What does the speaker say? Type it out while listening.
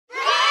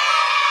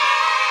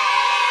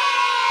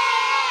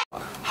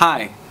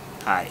Hi,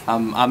 Hi.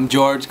 I'm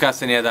George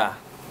Castaneda.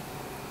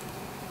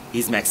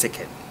 He's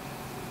Mexican.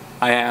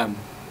 I am.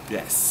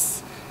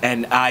 Yes.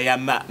 And I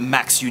am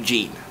Max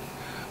Eugene.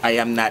 I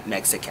am not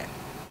Mexican.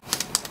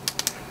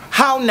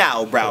 How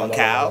now, brown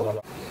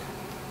cow?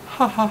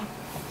 Haha.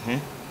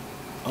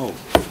 Oh.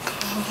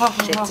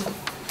 Shit.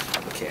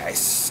 Okay, I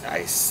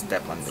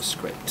step on the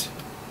script.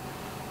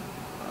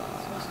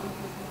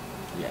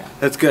 Yeah.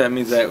 That's good. That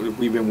means that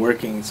we've been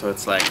working, so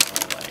it's like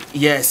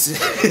Yes.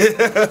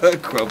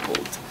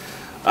 Crumpled.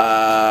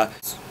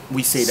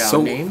 We say down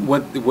so name.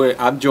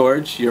 I'm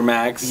George. You're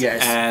Max.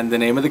 Yes. And the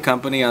name of the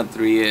company on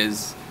 3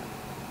 is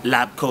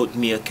Labcoat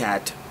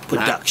Meerkat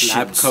Productions.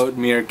 Labcoat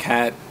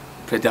Meerkat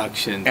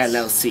Productions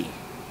LLC.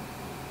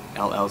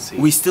 LLC.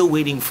 We're still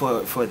waiting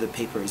for the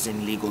papers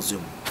in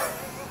LegalZoom.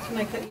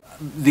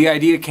 The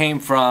idea came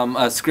from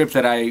a script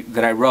that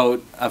I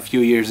wrote a few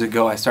years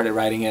ago. I started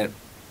writing it.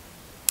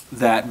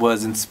 That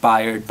was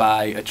inspired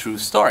by a true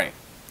story.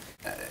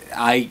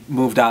 I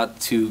moved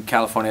out to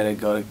California to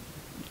go to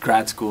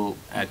grad school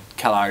at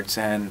CalArts,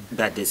 and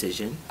Bad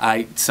decision.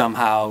 I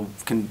somehow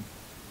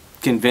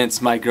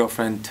convinced my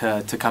girlfriend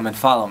to come and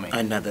follow me.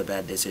 Another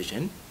bad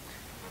decision.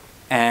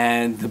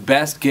 And the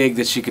best gig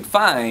that she could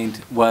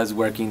find was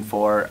working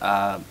for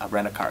a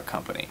rent-a-car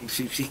company.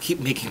 She keep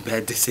making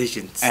bad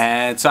decisions.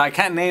 And so I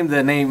can't name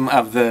the name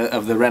of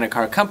the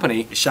rent-a-car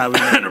company. Shall we?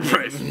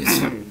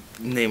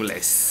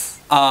 Nameless.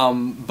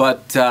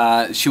 But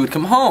she would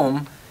come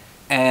home,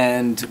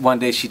 and one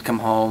day she'd come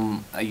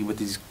home with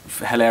these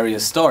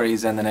hilarious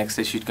stories, and the next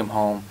day she'd come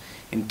home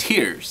in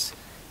tears.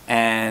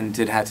 And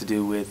it had to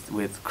do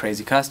with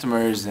crazy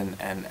customers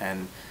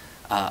and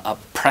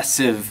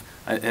oppressive.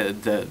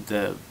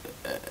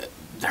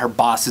 Her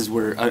bosses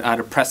were an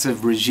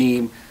oppressive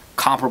regime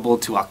comparable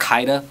to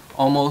Al-Qaeda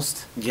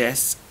almost.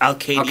 Yes,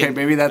 Al-Qaeda. Okay,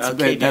 maybe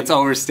that's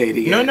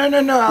overstating it. No. We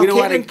don't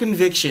Al-Qaeda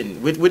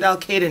conviction. With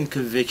Al-Qaeda and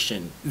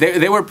conviction.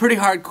 They were pretty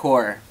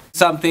hardcore.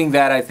 Something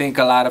that I think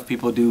a lot of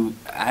people do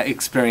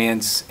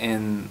experience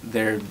in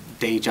their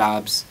day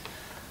jobs.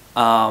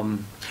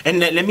 And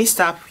let me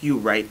stop you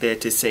right there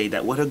to say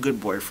that what a good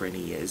boyfriend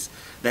he is.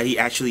 That he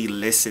actually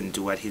listened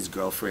to what his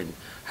girlfriend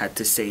had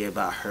to say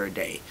about her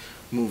day.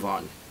 Move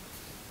on.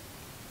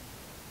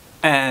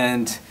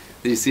 And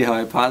did you see how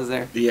I paused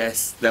there?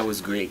 Yes, that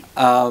was great.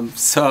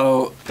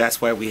 So that's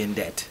why we're in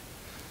debt.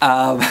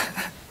 I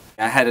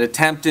had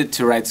attempted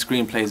to write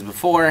screenplays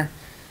before,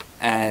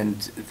 and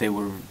they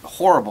were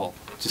horrible.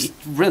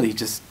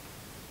 Just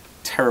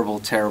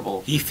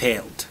terrible. He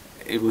failed.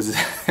 It was.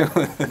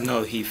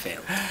 No, he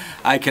failed.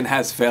 Icon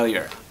has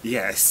failure.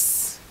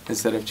 Yes.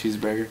 Instead of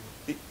cheeseburger.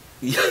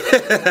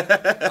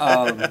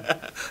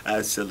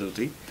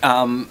 Absolutely.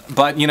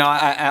 But you know,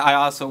 I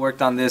also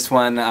worked on this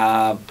one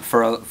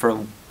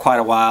for quite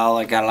a while.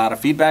 I got a lot of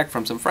feedback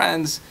from some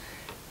friends,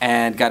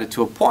 and got it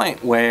to a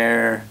point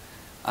where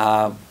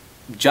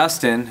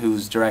Justin,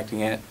 who's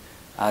directing it,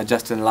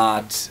 Justin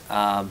Lott,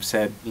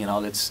 said, you know,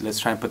 let's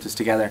try and put this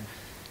together.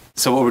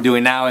 So what we're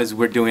doing now is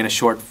we're doing a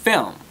short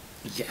film.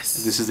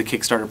 Yes. This is the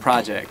Kickstarter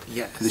project.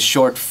 Yes. The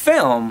short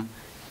film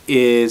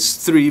is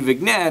 3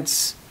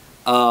 vignettes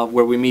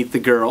where we meet the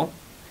girl,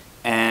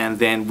 and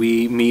then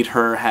we meet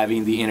her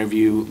having the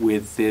interview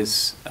with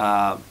this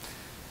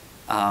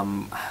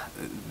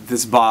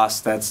this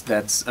boss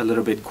that's a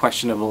little bit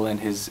questionable in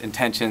his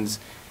intentions,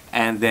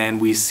 and then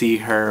we see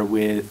her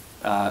with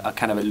a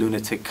kind of a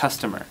lunatic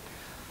customer.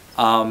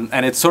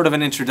 And it's sort of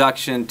an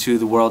introduction to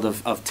the world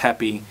of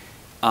Tepi.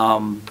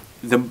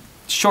 The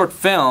short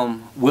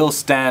film will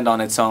stand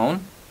on its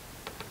own,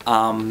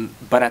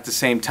 but at the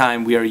same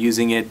time we are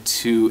using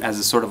it as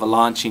a sort of a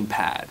launching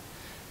pad,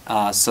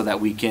 so that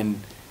we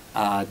can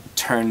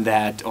turn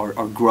that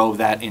or grow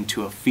that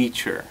into a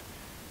feature.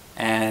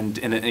 And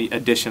in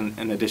addition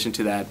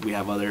to that, we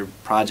have other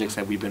projects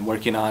that we've been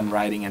working on,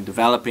 writing and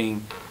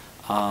developing.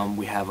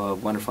 We have a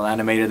wonderful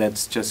animator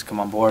that's just come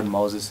on board,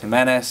 Moses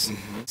Jimenez.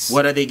 Mm-hmm.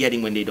 What are they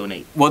getting when they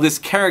donate? Well, this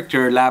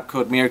character,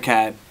 Labcoat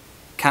Meerkat,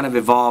 kind of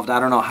evolved. I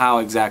don't know how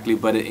exactly,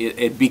 but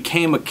it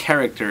became a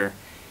character,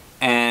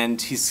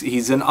 and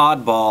he's an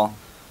oddball.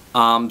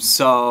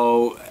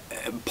 So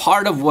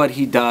part of what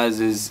he does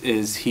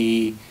is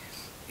he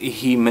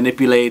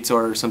manipulates,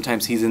 or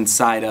sometimes he's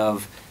inside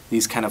of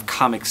these kind of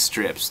comic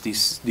strips,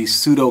 these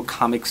pseudo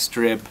comic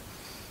strip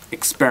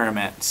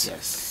experiments.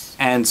 Yes.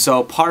 And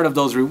so part of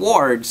those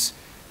rewards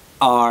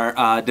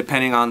are,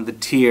 depending on the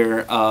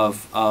tier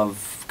of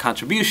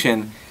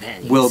contribution,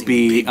 man, will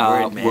be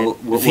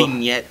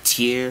vignette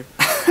tier.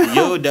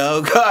 Yo,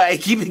 dog. All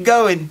right, keep it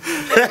going.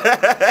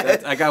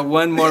 I got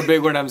one more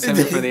big word I'm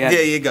saving for the end.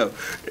 There you go.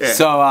 Yeah.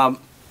 So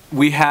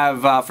we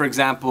have, for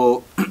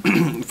example,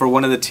 for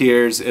one of the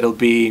tiers, it'll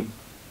be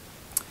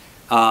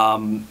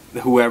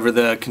whoever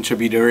the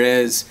contributor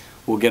is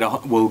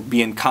will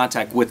be in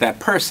contact with that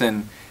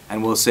person,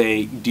 and we'll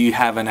say, do you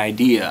have an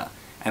idea?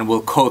 And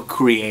we'll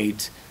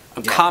co-create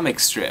a comic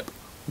strip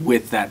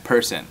with that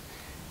person.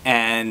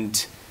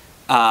 And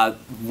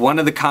one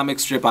of the comic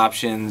strip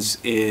options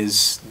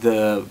is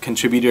the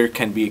contributor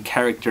can be a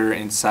character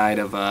inside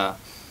of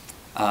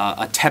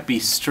a Teppy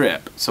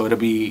strip. So it'll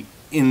be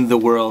in the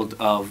world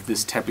of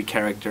this Teppy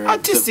character.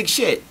 Artistic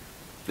shit.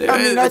 I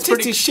mean, It's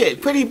artistic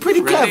shit. Pretty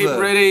clever.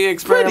 Pretty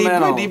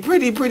experimental.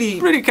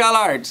 Pretty Col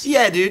arts.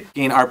 Yeah, dude.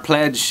 Again, our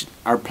pledge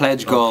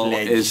goal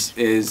is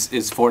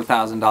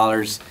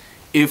 $4,000.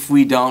 If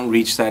we don't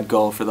reach that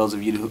goal, for those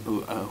of you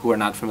who are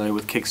not familiar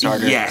with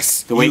Kickstarter,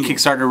 yes, the way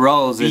Kickstarter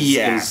rolls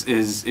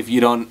is if you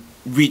don't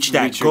reach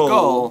your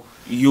goal,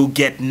 you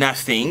get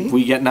nothing.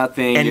 We get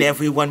nothing, and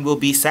everyone will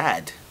be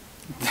sad.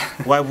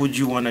 Why would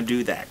you want to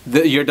do that?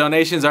 Your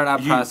donations are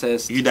not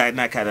processed. You're not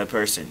that kind of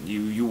person.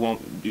 You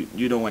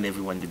don't want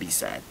everyone to be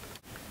sad.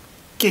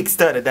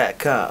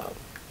 Kickstarter.com.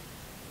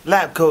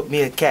 Labcoat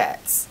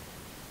Meerkats.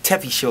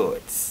 Teppy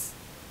shorts.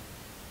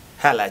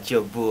 Holla at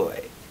your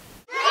boy.